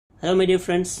Hello my dear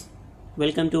friends,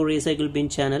 welcome to Recycle Bin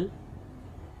channel.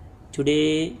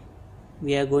 Today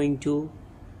we are going to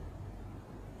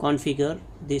configure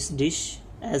this dish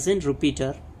as a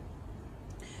repeater.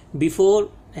 Before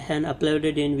I had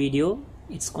uploaded in video,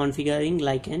 it's configuring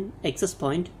like an access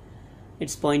point.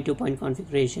 It's point to point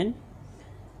configuration.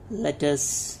 Let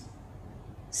us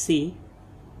see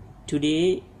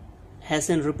today as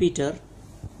a repeater.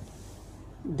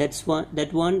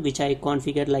 That one which I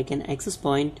configured like an access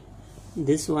point.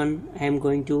 This one I am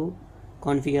going to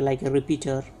configure like a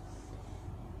repeater.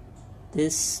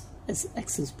 This is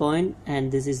access point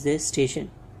and this is the station.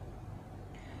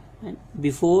 And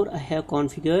before I have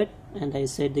configured and I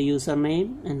set the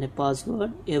username and the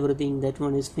password, everything. That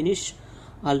one is finished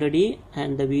already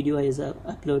and the video is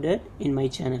uploaded in my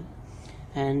channel.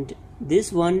 And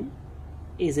this one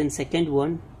is in second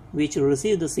one which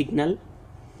receive the signal,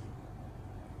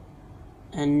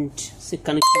 and the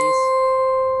connection is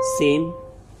same.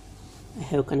 I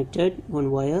have connected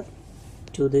one wire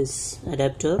to this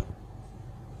adapter.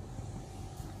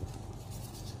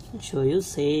 I'll show you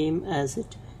same as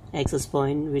it access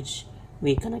point which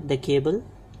we connect the cable.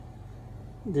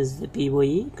 This is the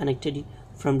PoE connected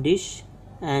from dish,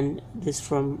 and this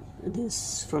from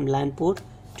LAN port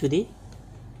to the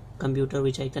computer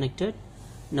which I connected.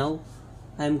 Now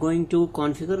I am going to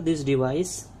configure this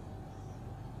device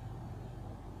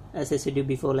as I said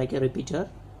before like a repeater.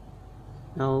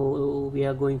 Now we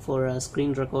are going for a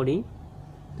screen recording.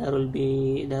 There will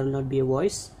not be a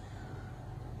voice.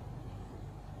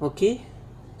 Okay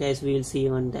guys, we will see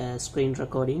on the screen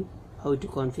recording how to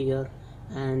configure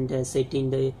and setting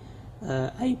the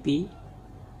IP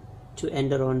to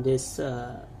enter on this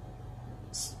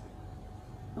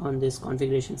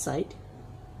configuration site,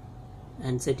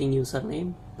 and setting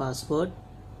username, password,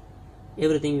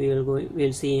 everything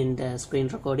we'll see in the screen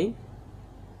recording.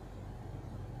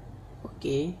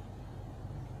 Okay,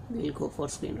 we'll go for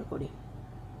screen recording.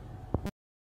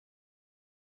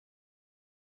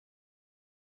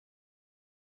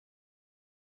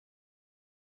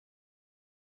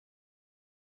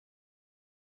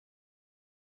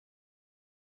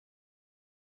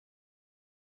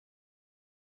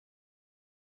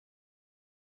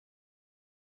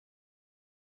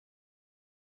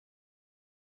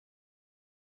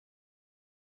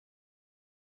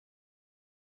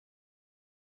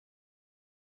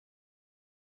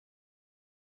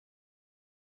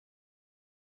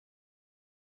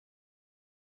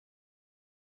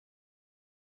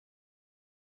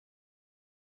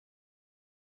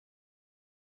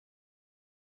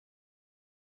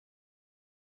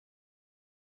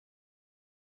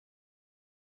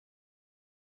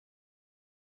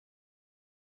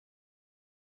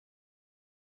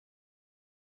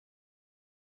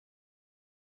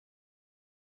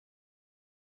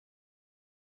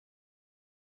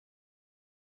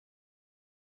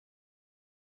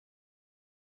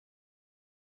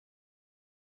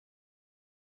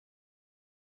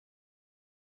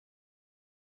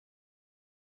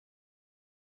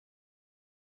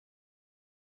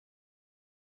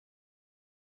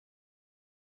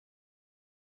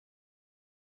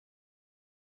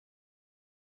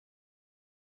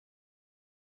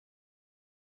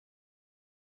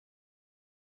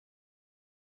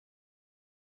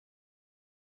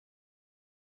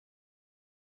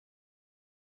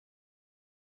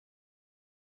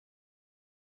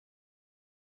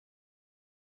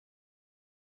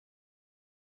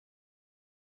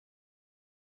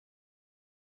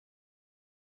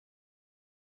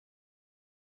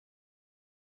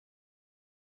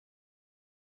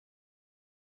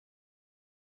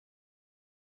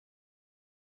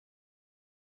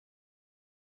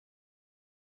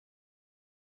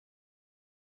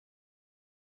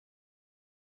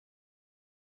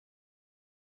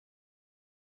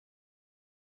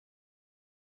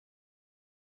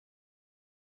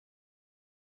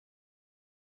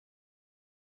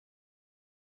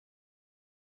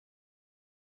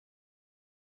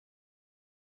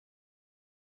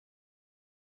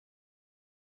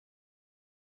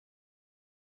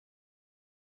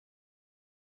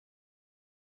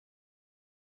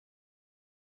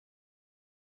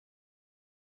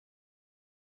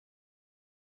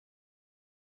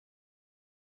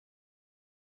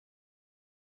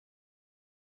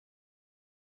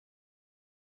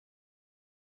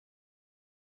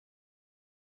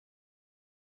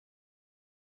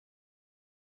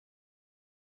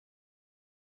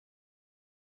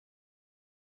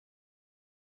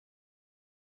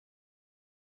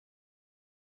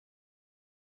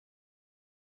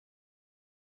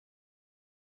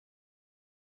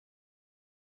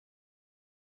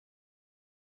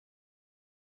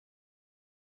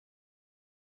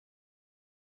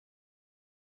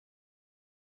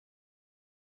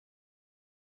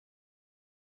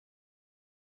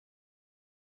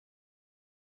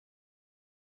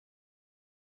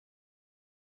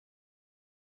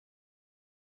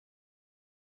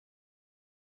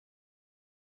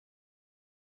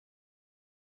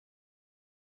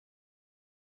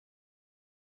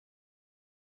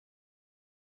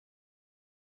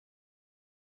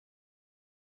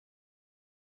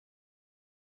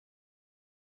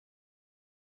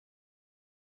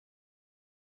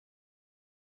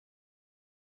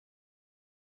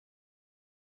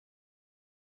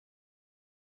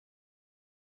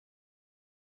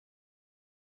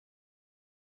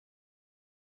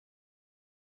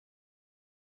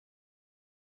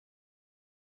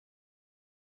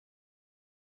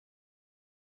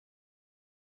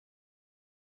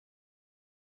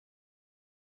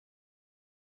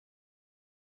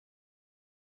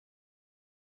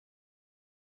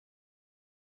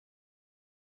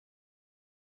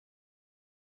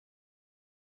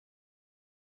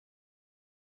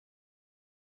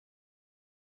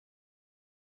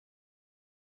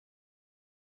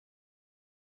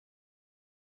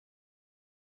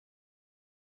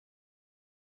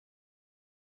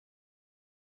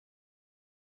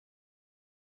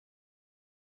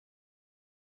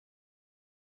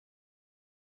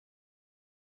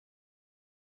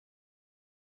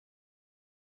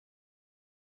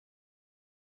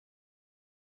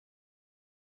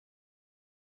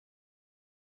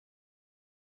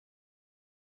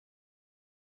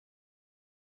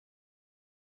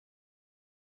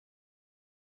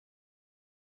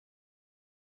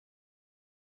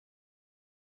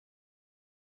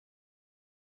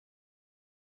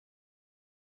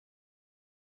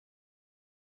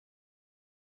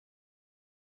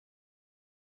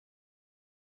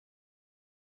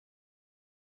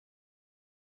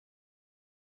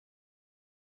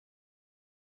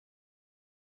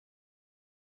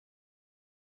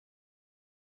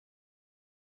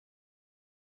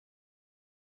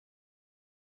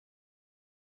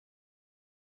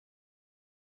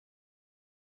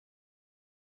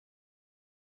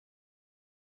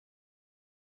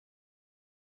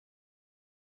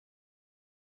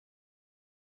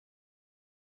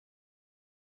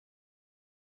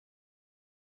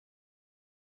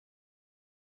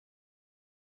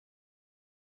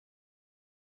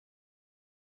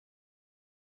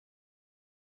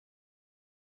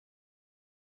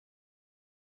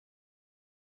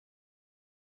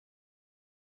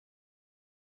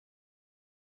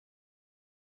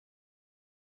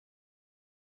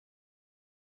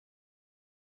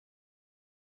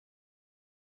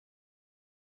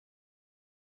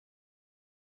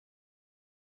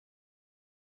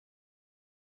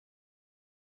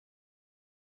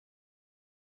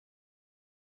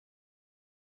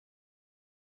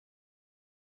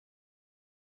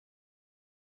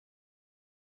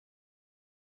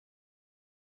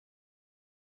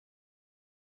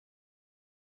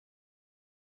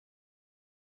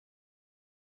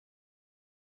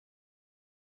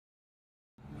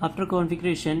 After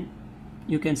configuration,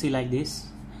 you can see like this.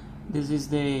 This is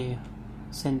the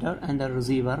sender and the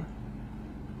receiver.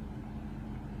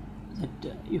 That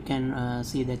you can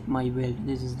see that my weld.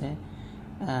 This is the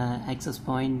access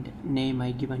point name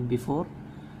I given before,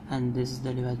 and this is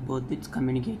the device. Both it's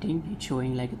communicating. It's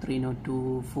showing like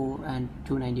 302, 4 and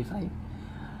 295.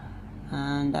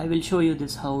 And I will show you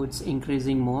this how it's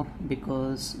increasing more,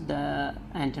 because the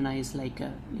antenna is like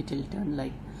a little turn,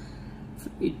 like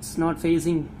it's not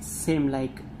facing same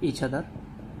like each other.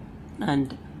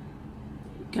 And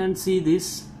you can see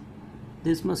this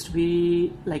must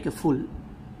be like a full.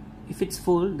 If it's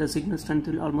full, the signal strength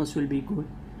will be good.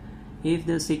 If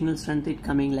the signal strength is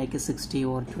coming like a 60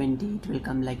 or 20, it will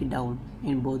come like down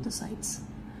in both the sides.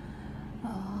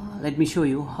 Let me show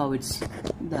you how it's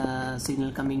the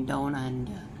signal coming down, and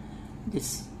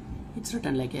this it's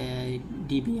written like a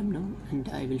dBm now, and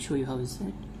I will show you how is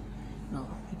that. Now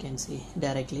you can see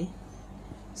directly.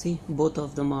 See, both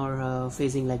of them are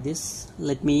facing like this.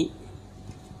 Let me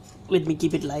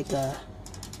keep it like a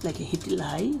hit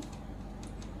high.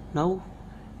 Now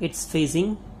it's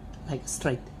facing like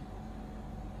straight.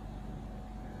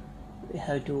 We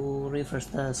have to refresh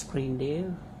the screen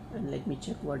there, and let me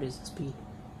check what is the speed.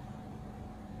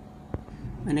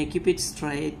 When I keep it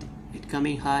straight, it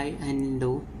coming high and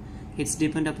low. It's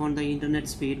depend upon the internet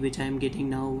speed, which I am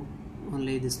getting now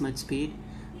only this much speed.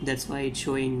 That's why it's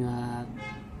showing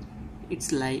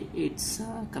it's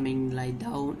coming like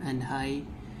down and high.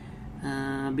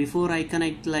 Before I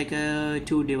connect like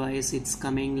two device, it's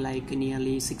coming like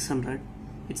nearly 600.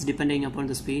 It's depending upon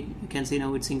the speed. You can see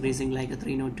now it's increasing like a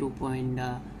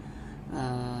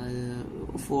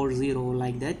 302.40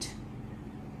 like that.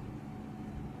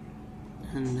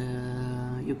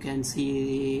 And you can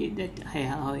see that I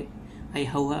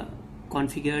have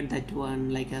configured that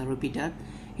one like a repeater.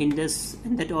 In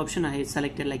that option, I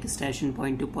selected like a station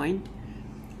point to point.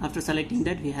 After selecting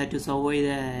that, we have to survey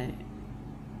the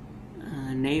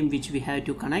name which we have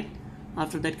to connect.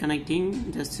 After that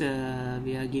connecting, just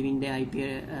we are giving the IP.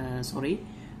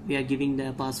 We are giving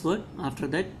the password. After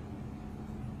that,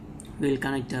 we will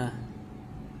connect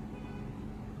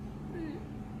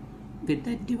with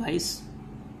that device.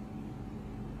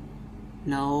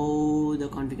 Now the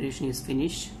configuration is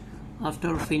finished.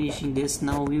 After finishing this,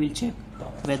 now we will check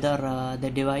whether the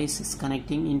device is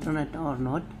connecting internet or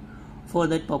not. For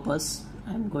that purpose,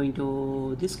 I am going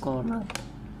to this corner.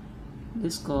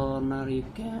 You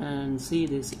can see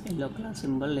this yellow color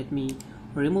symbol. Let me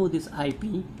remove this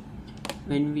IP.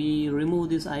 When we remove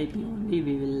this IP only,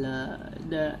 we will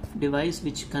the device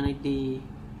which connect the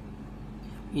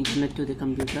internet to the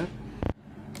computer.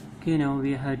 Okay, now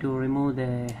we have to remove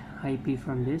the IP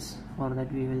from this. For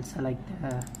that, we will select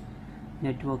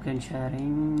network and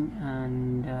sharing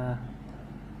and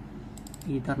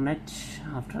Ethernet.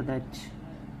 After that,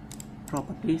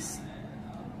 properties.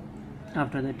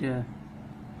 After that,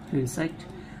 we will select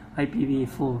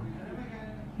IPv4,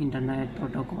 Internet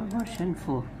Protocol version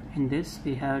 4. In this,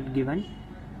 we have given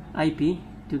IP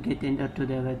to get entered to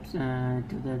the web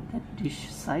to that dish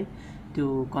site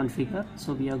to configure.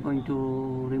 So we are going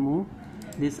to remove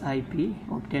this IP,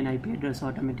 obtain IP address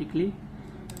automatically,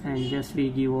 and just we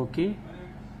give OK,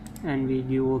 and we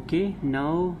give OK.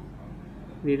 Now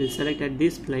we will select at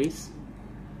this place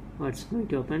what's going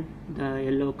to open. The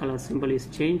yellow color symbol is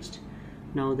changed.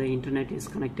 Now the internet is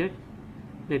connected.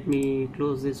 Let me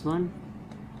close this one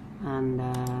and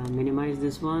minimize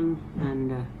this one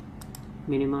and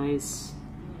minimize.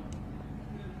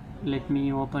 Let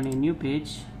me open a new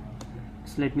page.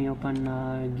 So let me open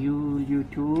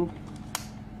YouTube.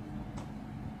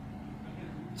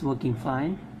 It's working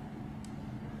fine.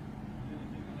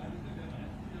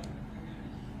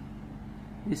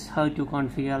 This is how to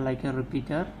configure like a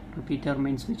repeater. Repeater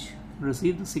means which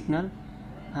receive the signal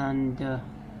and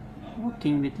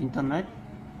working with internet.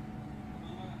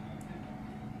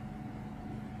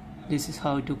 This is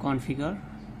how to configure.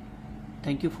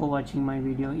 Thank you for watching my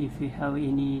video. If you have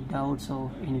any doubts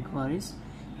or any queries,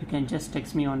 you can just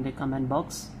text me on the comment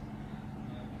box,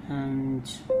 and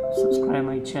subscribe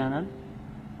my channel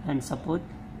and support.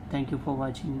 Thank you for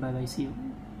watching. Bye bye. See you.